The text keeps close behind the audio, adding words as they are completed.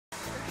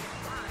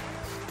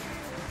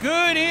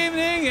Good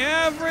evening,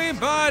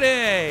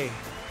 everybody.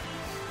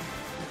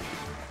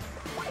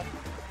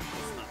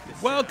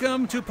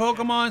 Welcome to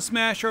Pokemon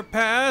Smash or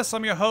Pass.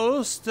 I'm your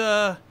host,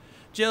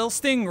 Jill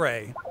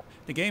Stingray.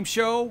 The game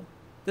show.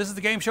 This is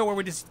the game show where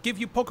we just give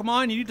you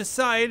Pokemon and you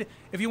decide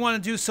if you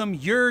want to do some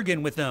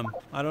Jurgen with them.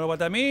 I don't know what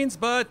that means,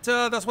 but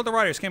that's what the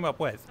writers came up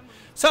with.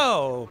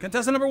 So,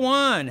 contestant number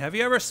 1, have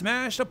you ever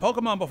smashed a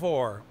Pokemon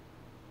before?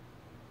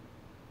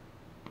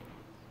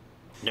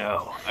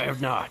 No, I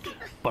have not,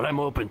 but I'm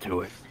open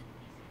to it.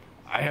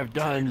 I have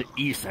done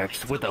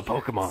E-Sex with a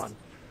Pokemon,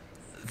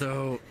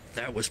 though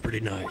that was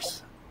pretty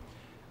nice.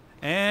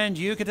 And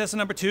you, contestant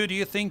number 2, do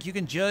you think you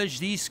can judge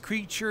these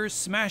creatures'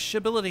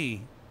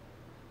 smashability?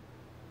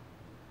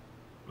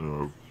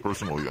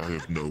 Personally, I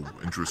have no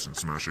interest in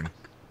smashing.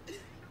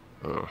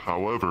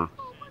 However,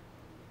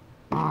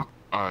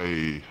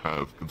 I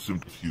have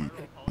consumed a few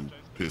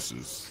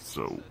pisses,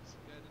 so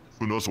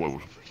who knows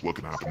what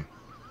can happen.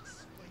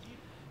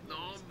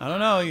 I don't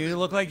know, you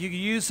look like you could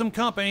use some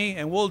company,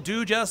 and we'll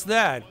do just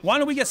that. Why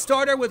don't we get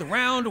started with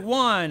round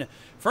 1?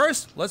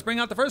 First, let's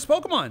bring out the first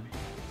Pokemon.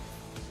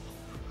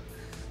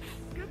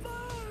 Good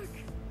luck!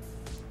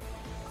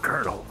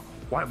 Colonel,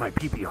 why my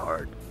pee-pee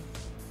hard?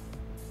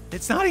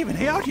 It's not even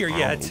out here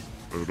yet.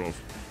 And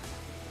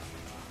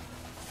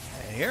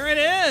here it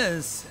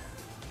is.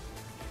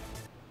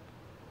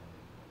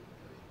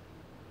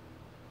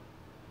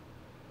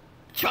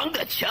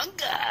 Chunga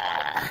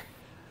Chunga!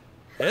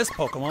 This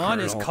Pokemon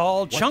is Colonel,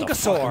 called what the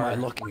fuck am I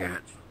Chunkasaur. looking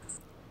at?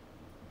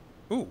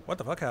 Ooh, what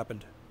the fuck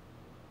happened?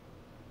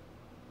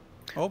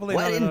 Hopefully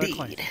Well, not another indeed.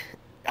 claim.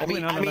 I mean,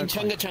 another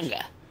chunga claim.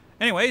 chunga.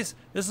 Anyways,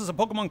 this is a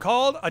Pokemon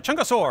called a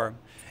Chunkasaur.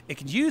 It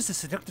can use the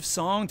seductive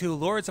song to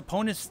lure its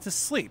opponents to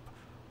sleep.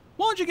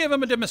 Why don't you give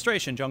him a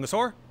demonstration,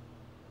 Chunkasaur?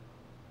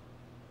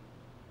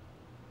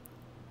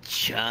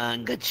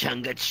 Chunga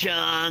chunga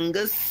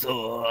chunga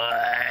soar.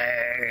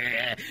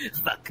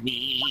 Fuck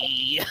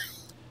me.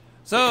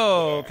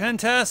 So,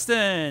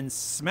 contestants,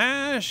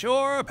 smash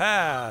or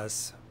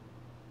pass?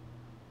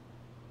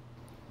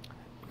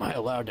 Am I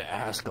allowed to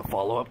ask a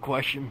follow-up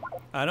question?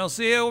 I don't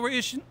see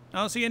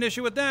an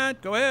issue with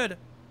that. Go ahead.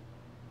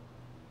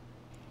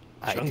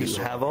 I do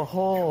Chungasaur. have a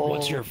hole.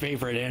 What's your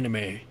favorite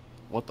anime?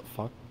 What the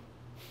fuck?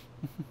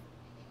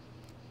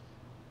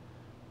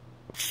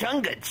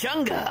 chunga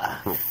chunga?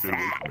 Oh, get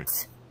away from me.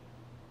 Fat.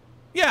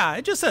 Yeah,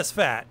 it just says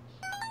fat.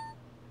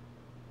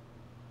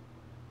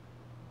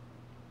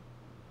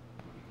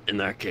 In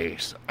that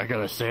case, I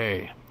gotta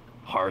say,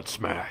 hard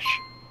smash.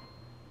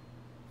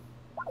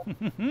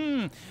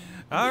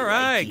 All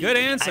right, good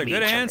answer, I mean,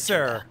 good chunga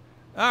answer.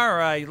 All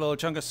right, you little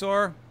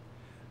Chunkasaur.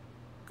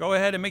 Go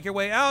ahead and make your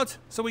way out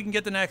so we can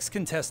get the next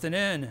contestant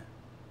in.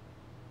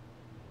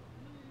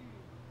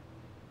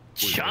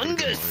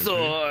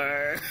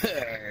 Chungasaur.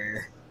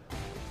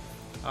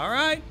 All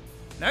right,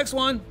 next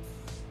one.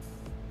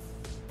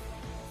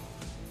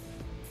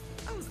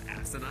 I was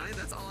asinine,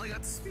 that's all I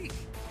got to speak.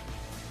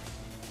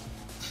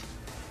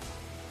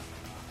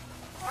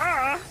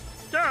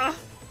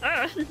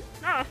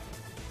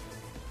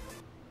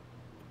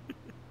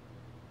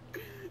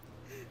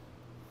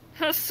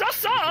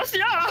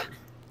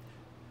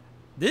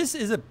 This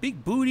is a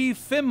big booty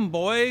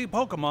femboy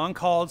Pokemon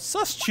called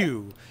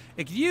Suschu.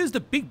 It can use the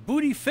big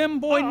booty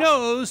femboy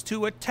nose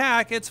to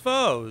attack its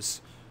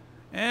foes.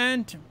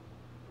 And,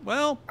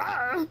 well,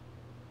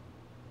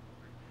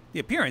 the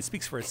appearance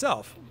speaks for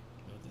itself.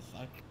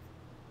 What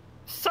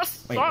the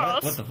fuck? Wait,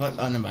 what the fuck?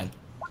 Oh, never mind.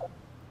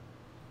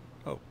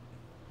 Oh,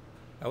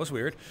 that was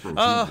weird.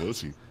 Bro, who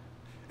was he?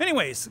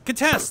 Anyways,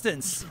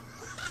 contestants,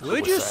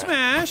 would you What's that?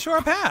 smash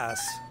or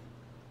pass?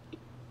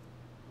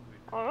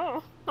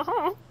 I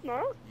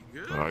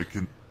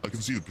can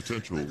see the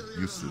potential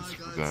uses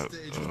for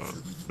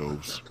that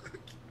nose.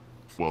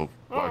 Well,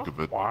 lack of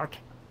it. What?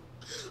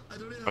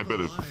 I bet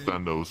if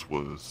that nose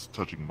was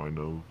touching my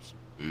nose,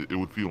 it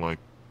would feel like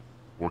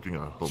working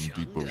at Home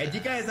Depot. Hey, do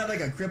you guys have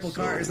like a cripple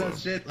car or some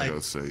shit? I Like,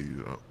 gotta say,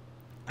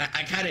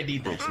 I kind of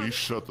need bro, that. please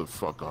shut the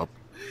fuck up.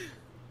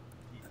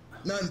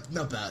 No,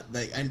 not bad.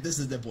 Like, this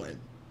is the point.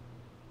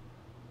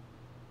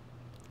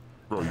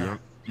 Bro,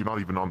 you're not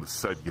even on the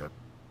set yet.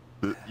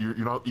 You're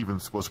not even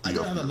supposed to I be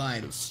don't up have a here.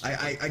 line. It's-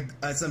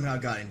 I somehow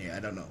got in here. I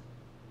don't know.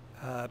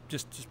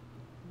 Just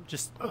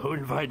Who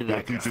invited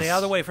that guy? stay out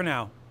of the way for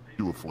now.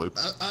 do a flip.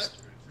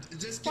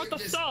 Just what the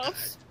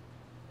sauce?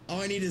 All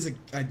I need is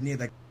I need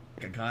like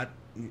a cot.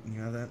 You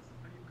have that?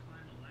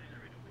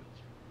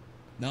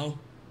 No.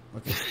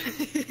 Okay.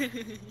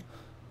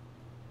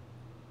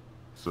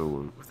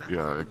 So,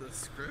 yeah,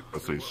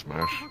 I'd say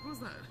smash. What was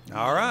that?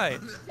 All right.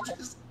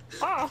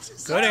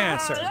 Good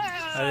answer.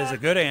 That is a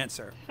good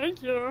answer.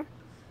 Thank you.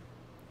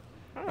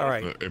 All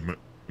right. Am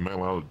I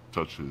allowed to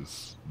touch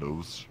his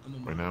nose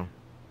right now?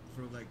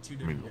 For like 2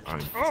 I mean, different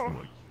I'm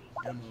like,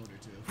 animal or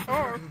two.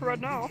 Oh, right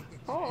now.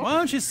 Oh. Why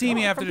don't you see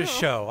me after the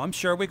show? I'm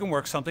sure we can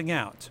work something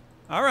out.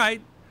 All right.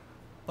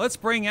 Let's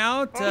bring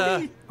out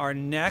our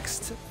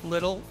next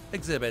little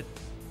exhibit.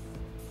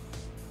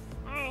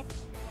 Oh.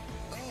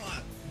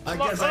 I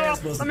guess I am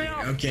supposed to be.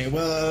 Okay,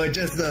 well,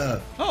 just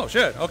Oh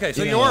shit. Okay,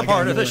 so You you know, are I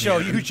part got of the no show.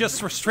 idea. You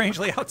just were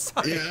strangely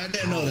outside. yeah, I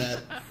didn't know that.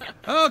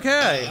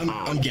 Okay.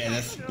 I'm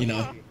Kenneth, you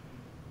know.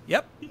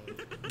 Yep.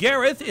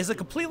 Gareth is a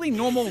completely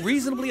normal,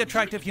 reasonably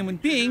attractive human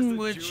being,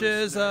 which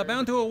is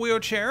bound to a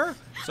wheelchair.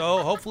 So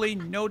hopefully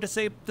no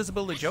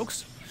disability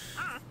jokes.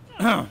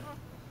 I'm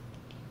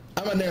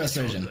a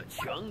neurosurgeon.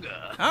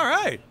 Chunga. All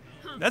right.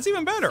 That's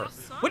even better.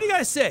 What do you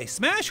guys say?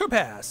 Smash or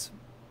pass?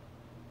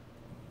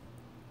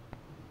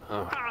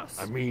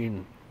 I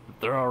mean,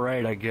 they're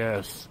alright, I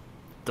guess.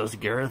 Does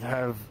Gareth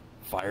have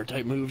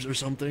fire-type moves or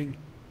something?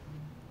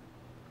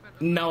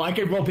 No, I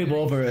can roll people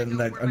over on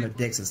the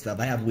dicks and stuff.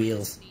 I have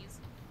wheels.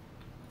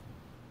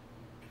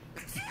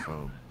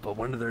 But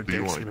when are their Do you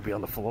dicks like- gonna be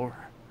on the floor?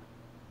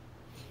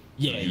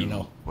 Yeah, you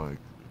know. Like,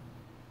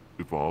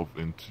 evolve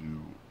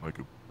into, like,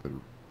 a better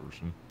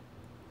person.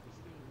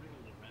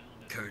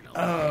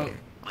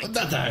 Not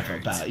that I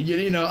feel bad.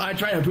 You know, I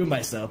try to improve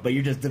myself, but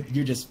you're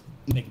just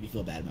making me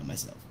feel bad about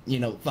myself. You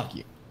know, fuck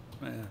you.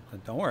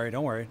 Don't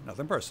worry.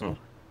 Nothing personal.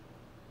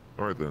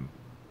 Alright then.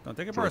 Don't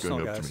take it Try personal,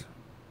 getting up to guys. me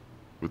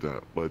with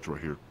that ledge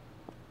right here.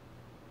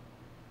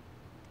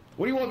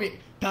 What do you want me,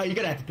 pal? You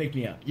gotta have to pick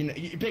me up. You know,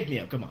 you pick me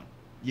up. Come on,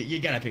 you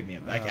gotta pick me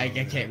up. I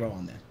can't roll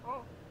on that.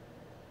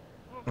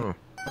 Huh.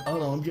 Oh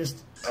no, I'm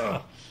just.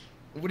 What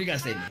do you gotta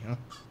say to me, huh?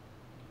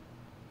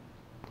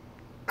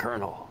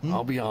 Colonel,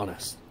 I'll be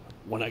honest.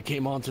 When I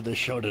came onto this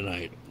show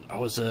tonight, I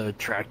was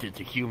attracted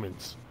to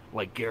humans,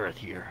 like Gareth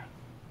here.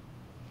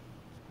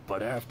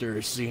 But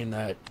after seeing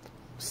that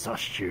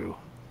sus Jew,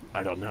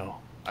 I don't know.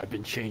 I've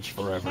been changed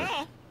forever.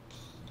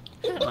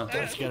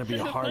 That's gonna be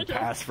a hard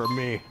pass for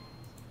me.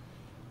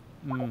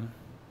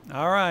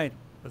 All right.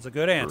 That's a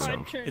good answer.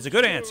 It's a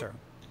good answer.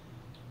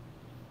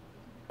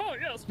 Oh,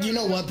 yes. You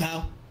know what,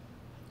 pal?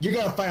 You're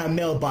gonna find our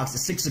mailbox at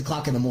 6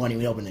 o'clock in the morning.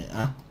 We open it,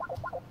 huh?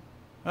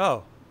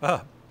 Oh,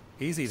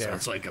 easy there.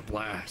 Sounds like a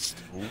blast.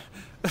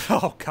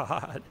 Oh,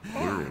 God.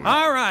 Literally.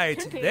 All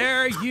right,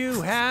 there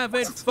you have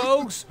it,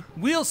 folks.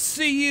 We'll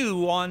see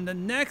you on the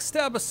next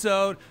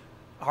episode,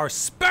 our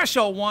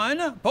special one,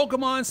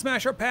 Pokemon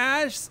Smash or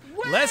Pass.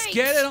 Let's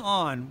get it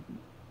on.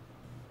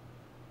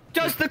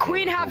 Does the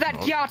queen have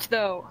that yacht,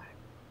 though?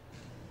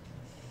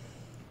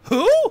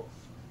 Who?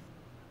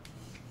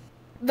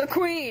 The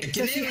queen.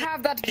 Does she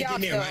have that Hey, yacht,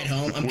 give me a though? ride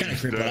home. I'm kind of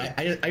crippled.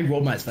 I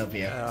rolled myself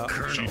here.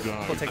 She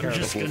died. We'll take care of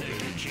Just it. gonna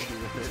hit you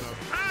with it.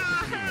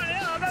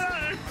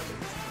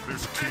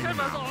 There's two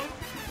now.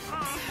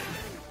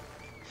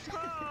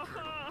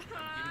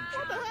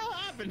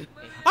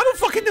 I don't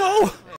fucking know.